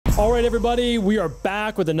All right, everybody, we are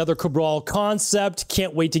back with another Cabral Concept.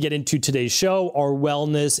 Can't wait to get into today's show, our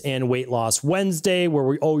Wellness and Weight Loss Wednesday, where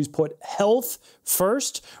we always put health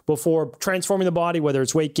first before transforming the body, whether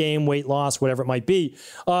it's weight gain, weight loss, whatever it might be.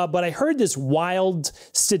 But I heard this wild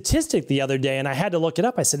statistic the other day, and I had to look it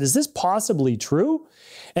up. I said, is this possibly true?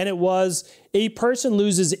 And it was a person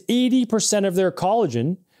loses 80% of their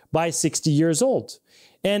collagen by 60 years old.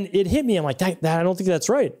 And it hit me. I'm like, I don't think that's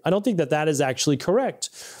right. I don't think that that is actually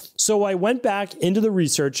correct. So I went back into the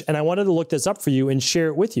research and I wanted to look this up for you and share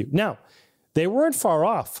it with you. Now, they weren't far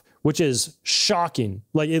off, which is shocking.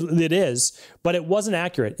 Like it is, but it wasn't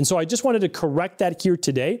accurate. And so I just wanted to correct that here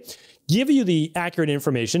today, give you the accurate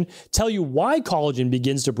information, tell you why collagen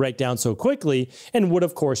begins to break down so quickly and what,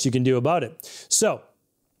 of course, you can do about it. So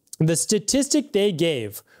the statistic they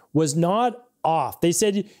gave was not off. They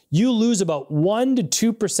said you lose about 1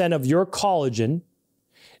 to 2% of your collagen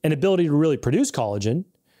and ability to really produce collagen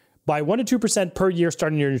by 1 to 2% per year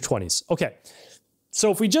starting in your 20s. Okay,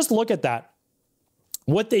 so if we just look at that,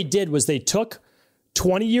 what they did was they took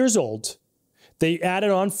 20 years old, they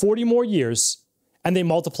added on 40 more years, and they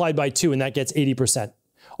multiplied by 2, and that gets 80%.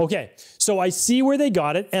 Okay, so I see where they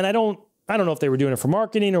got it, and I don't know if they were doing it for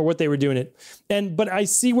marketing or what they were doing it, but I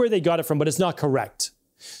see where they got it from, but it's not correct.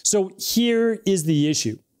 So here is the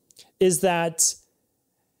issue, is that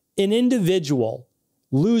an individual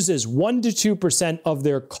loses 1 to 2% of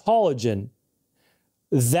their collagen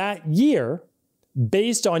that year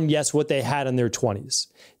based on, yes, what they had in their 20s.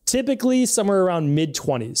 Typically somewhere around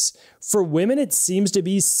mid-20s. For women, it seems to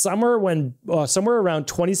be somewhere around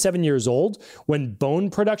 27 years old when bone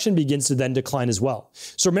production begins to then decline as well.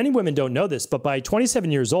 So many women don't know this, but by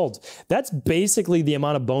 27 years old, that's basically the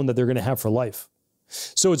amount of bone that they're going to have for life.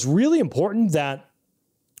 So it's really important that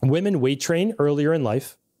women weight train earlier in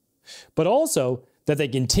life, but also that they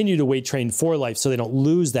continue to weight train for life so they don't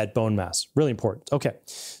lose that bone mass. Really important. Okay,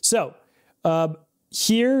 so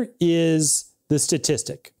here is the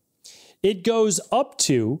statistic. It goes up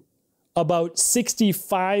to about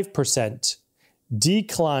 65%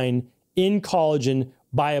 decline in collagen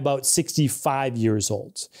by about 65 years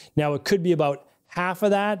old. Now, it could be about half of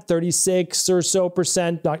that, 36 or so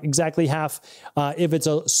percent, not exactly half, if it's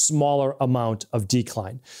a smaller amount of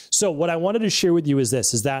decline. So what I wanted to share with you is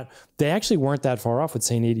this, is that they actually weren't that far off with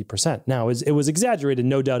saying 80%. Now, it was exaggerated,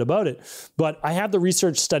 no doubt about it, but I have the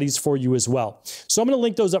research studies for you as well. So I'm going to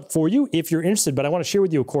link those up for you if you're interested, but I want to share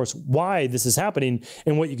with you, of course, why this is happening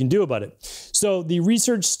and what you can do about it. So the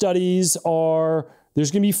research studies there's going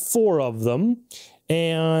to be 4 of them,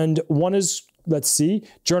 and one is, let's see,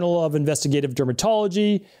 Journal of Investigative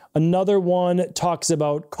Dermatology. Another one talks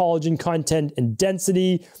about collagen content and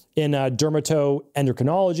density in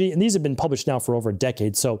dermatoendocrinology. And these have been published now for over a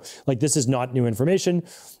decade. So like this is not new information.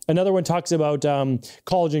 Another one talks about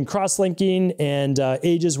collagen cross-linking and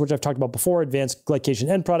ages, which I've talked about before, advanced glycation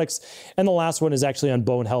end products. And the last one is actually on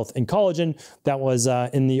bone health and collagen. That was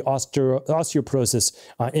in the Osteoporosis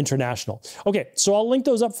International. Okay, so I'll link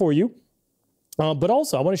those up for you. But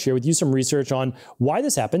also, I want to share with you some research on why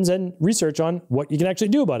this happens and research on what you can actually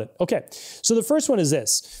do about it. Okay, so the first one is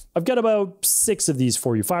this. I've got about 6 of these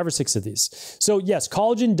for you, 5 or 6 of these. So yes,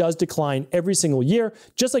 collagen does decline every single year,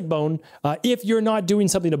 just like bone, if you're not doing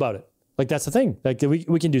something about it. Like that's the thing, like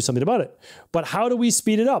we can do something about it. But how do we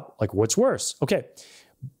speed it up? Like what's worse? Okay,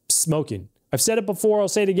 smoking. I've said it before, I'll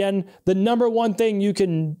say it again. The number one thing you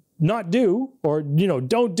can not do, or,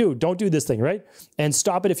 don't do this thing, right? And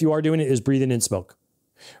stop it if you are doing it, is breathing in smoke.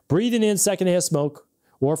 Breathing in secondhand smoke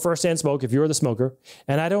or firsthand smoke if you're the smoker.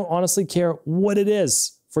 And I don't honestly care what it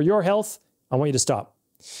is. For your health, I want you to stop.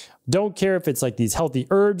 Don't care if it's like these healthy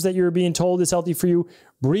herbs that you're being told is healthy for you.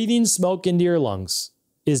 Breathing smoke into your lungs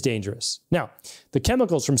is dangerous. Now, the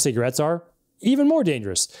chemicals from cigarettes are even more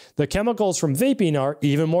dangerous. The chemicals from vaping are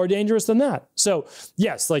even more dangerous than that. So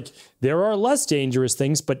yes, like there are less dangerous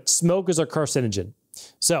things, but smoke is a carcinogen.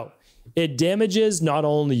 So it damages not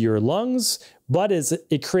only your lungs, but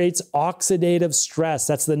it creates oxidative stress.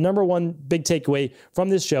 That's the number one big takeaway from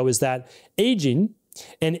this show, is that aging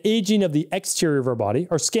and aging of the exterior of our body,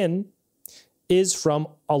 our skin, is from,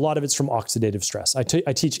 a lot of it's from oxidative stress. I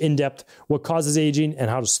teach in depth what causes aging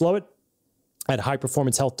and how to slow it at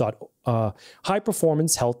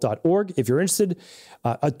highperformancehealth.org. If you're interested,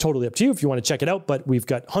 totally up to you if you want to check it out, but we've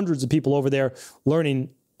got hundreds of people over there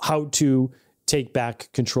learning how to take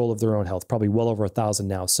back control of their own health, probably well over 1,000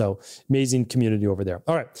 now. So amazing community over there.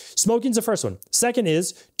 All right, smoking's the first one. Second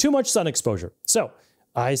is too much sun exposure. So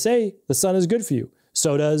I say the sun is good for you.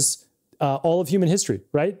 So does all of human history,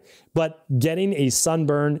 right? But getting a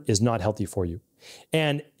sunburn is not healthy for you.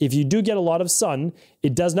 And if you do get a lot of sun,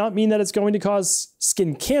 it does not mean that it's going to cause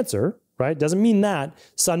skin cancer, right? It doesn't mean that.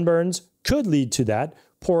 Sunburns could lead to that.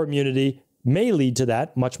 Poor immunity may lead to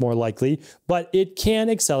that, much more likely, but it can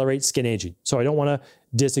accelerate skin aging. So I don't want to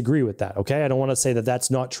disagree with that, okay? I don't want to say that that's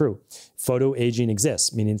not true. Photoaging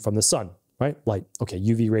exists, meaning from the sun, right? Light, okay,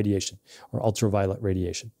 UV radiation or ultraviolet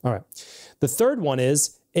radiation. All right. The third one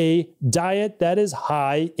is a diet that is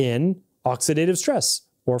high in oxidative stress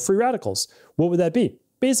or free radicals. What would that be?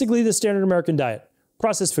 Basically the standard American diet,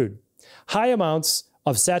 processed food, high amounts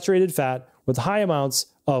of saturated fat with high amounts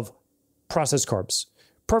of processed carbs.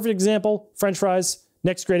 Perfect example, French fries.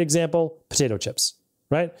 Next great example, potato chips,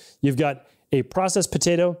 right? You've got a processed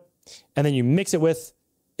potato and then you mix it with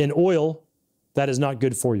an oil that is not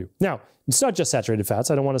good for you. Now, it's not just saturated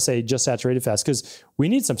fats. I don't want to say just saturated fats because we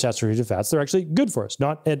need some saturated fats. They're actually good for us,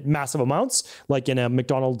 not at massive amounts like in a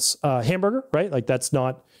McDonald's hamburger, right? Like that's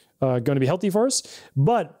not going to be healthy for us,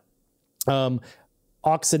 but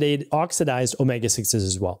oxidized omega-6s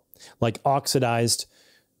as well, like oxidized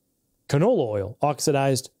canola oil,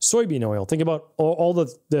 oxidized soybean oil. Think about all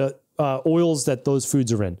the oils that those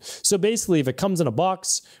foods are in. So basically, if it comes in a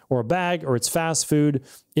box or a bag or it's fast food,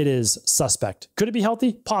 it is suspect. Could it be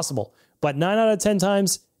healthy? Possible. But 9 out of 10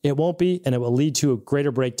 times, it won't be, and it will lead to a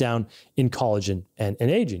greater breakdown in collagen and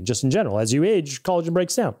aging, just in general. As you age, collagen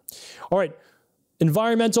breaks down. All right,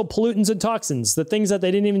 environmental pollutants and toxins, the things that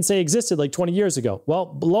they didn't even say existed like 20 years ago.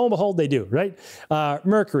 Well, lo and behold, they do, right?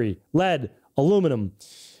 Mercury, lead, aluminum,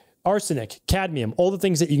 arsenic, cadmium, all the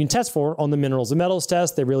things that you can test for on the minerals and metals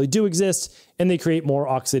test, they really do exist, and they create more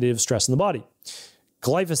oxidative stress in the body.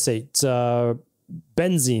 Glyphosate,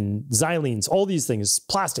 benzene, xylenes, all these things,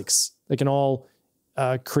 plastics, they can all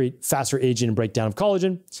create faster aging and breakdown of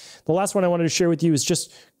collagen. The last one I wanted to share with you is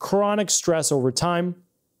just chronic stress over time.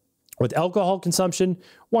 With alcohol consumption,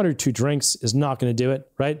 1 or 2 drinks is not going to do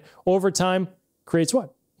it, right? Over time, creates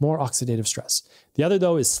what? More oxidative stress. The other,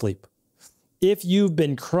 though, is sleep. If you've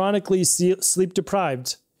been chronically sleep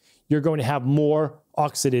deprived, you're going to have more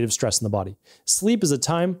oxidative stress in the body. Sleep is a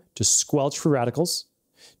time to squelch free radicals,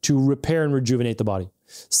 to repair and rejuvenate the body.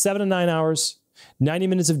 7 to 9 hours, 90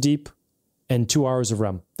 minutes of deep, and 2 hours of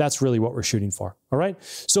REM. That's really what we're shooting for, all right?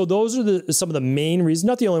 So those are some of the main reasons,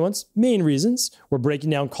 not the only ones, main reasons we're breaking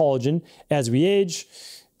down collagen as we age.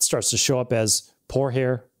 It starts to show up as poor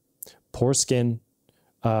hair, poor skin,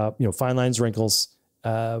 fine lines, wrinkles,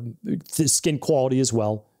 skin quality as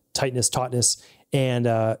well, tightness, tautness, and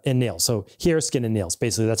nails. So hair, skin, and nails.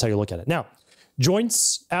 Basically, that's how you look at it. Now,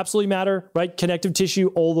 joints absolutely matter, right? Connective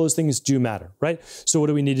tissue, all those things do matter, right? So what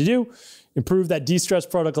do we need to do? Improve that de-stress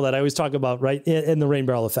protocol that I always talk about, right? In the rain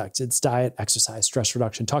barrel effect. It's diet, exercise, stress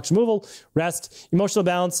reduction, toxin removal, rest, emotional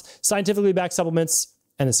balance, scientifically backed supplements,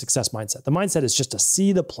 and a success mindset. The mindset is just to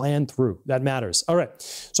see the plan through. That matters. All right.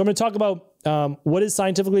 So I'm going to talk about what is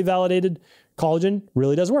scientifically validated. Collagen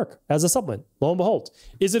really does work as a supplement. Lo and behold.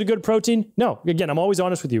 Is it a good protein? No. Again, I'm always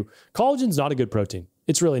honest with you. Collagen's not a good protein.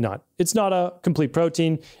 It's really not. It's not a complete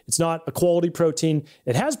protein. It's not a quality protein.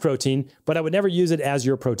 It has protein, but I would never use it as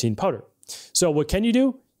your protein powder. So what can you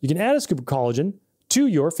do? You can add a scoop of collagen to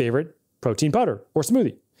your favorite protein powder or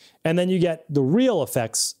smoothie. And then you get the real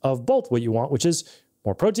effects of both what you want, which is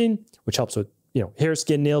more protein, which helps with hair,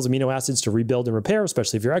 skin, nails, amino acids to rebuild and repair,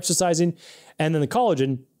 especially if you're exercising. And then the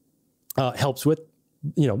collagen helps with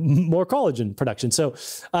more collagen production. So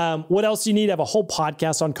what else do you need? I have a whole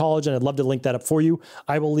podcast on collagen. I'd love to link that up for you.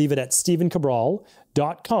 I will leave it at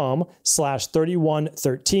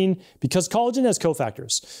stevencabral.com/3113 because collagen has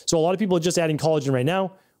cofactors. So a lot of people are just adding collagen right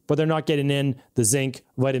now, but they're not getting in the zinc,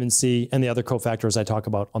 vitamin C, and the other cofactors I talk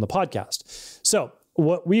about on the podcast. So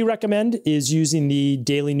what we recommend is using the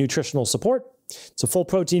daily nutritional support. It's a full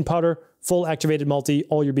protein powder, full activated multi,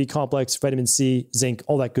 all your B complex, vitamin C, zinc,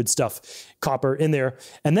 all that good stuff, copper in there.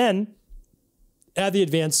 And then add the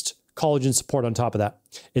advanced collagen support on top of that.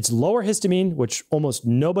 It's lower histamine, which almost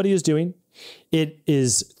nobody is doing. It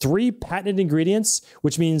is 3 patented ingredients,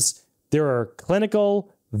 which means there are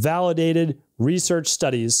clinical, validated research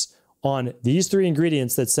studies on these 3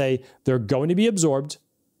 ingredients that say they're going to be absorbed,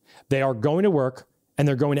 they are going to work, and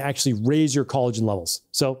they're going to actually raise your collagen levels.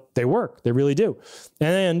 So they work, they really do.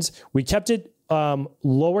 And we kept it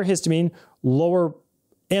lower histamine, lower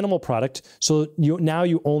animal product. So now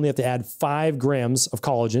you only have to add 5 grams of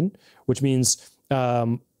collagen, which means,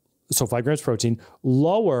 5 grams protein,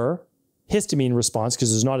 lower histamine response because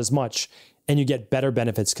there's not as much, and you get better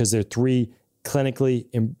benefits because there are 3 clinically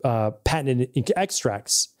patented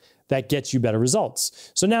extracts that gets you better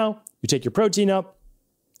results. So now you take your protein up,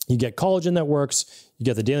 you get collagen that works, you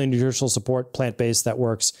get the daily nutritional support, plant-based that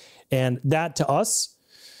works. And that to us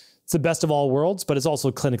It's the best of all worlds, but it's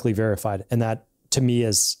also clinically verified. And that to me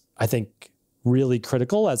is, I think, really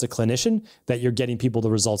critical as a clinician, that you're getting people the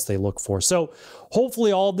results they look for. So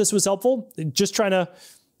hopefully all of this was helpful. Just trying to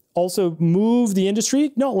also move the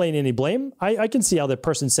industry, not laying any blame. I can see how the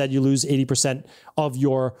person said you lose 80% of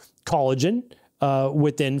your collagen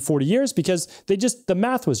within 40 years because the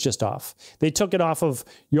math was just off. They took it off of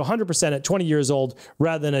your 100% at 20 years old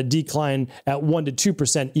rather than a decline at 1 to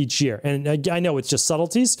 2% each year. And I know it's just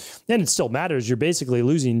subtleties and it still matters. You're basically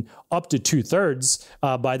losing up to 2/3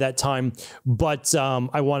 by that time. But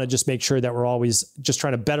I want to just make sure that we're always just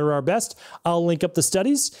trying to better our best. I'll link up the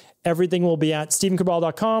studies. Everything will be at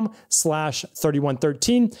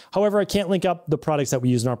stephencabral.com/3113. However, I can't link up the products that we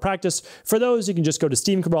use in our practice. For those, you can just go to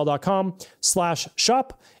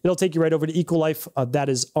stephencabral.com/shop. It'll take you right over to EcoLife. That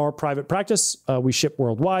is our private practice. We ship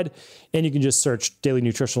worldwide, and you can just search daily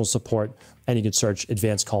nutritional support, and you can search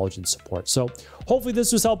advanced collagen support. So hopefully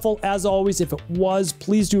this was helpful. As always, if it was,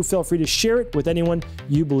 please do feel free to share it with anyone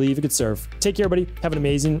you believe it could serve. Take care, everybody. Have an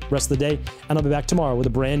amazing rest of the day, and I'll be back tomorrow with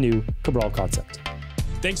a brand new Cabral Concept.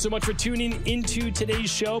 Thanks so much for tuning into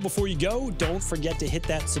today's show. Before you go, don't forget to hit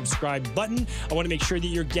that subscribe button. I want to make sure that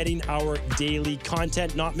you're getting our daily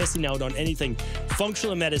content, not missing out on anything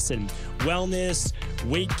functional medicine, wellness,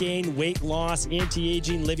 weight gain, weight loss,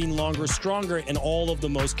 anti-aging, living longer, stronger, and all of the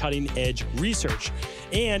most cutting-edge research.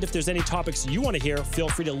 And if there's any topics you want to hear, feel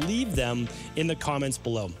free to leave them in the comments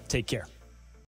below. Take care.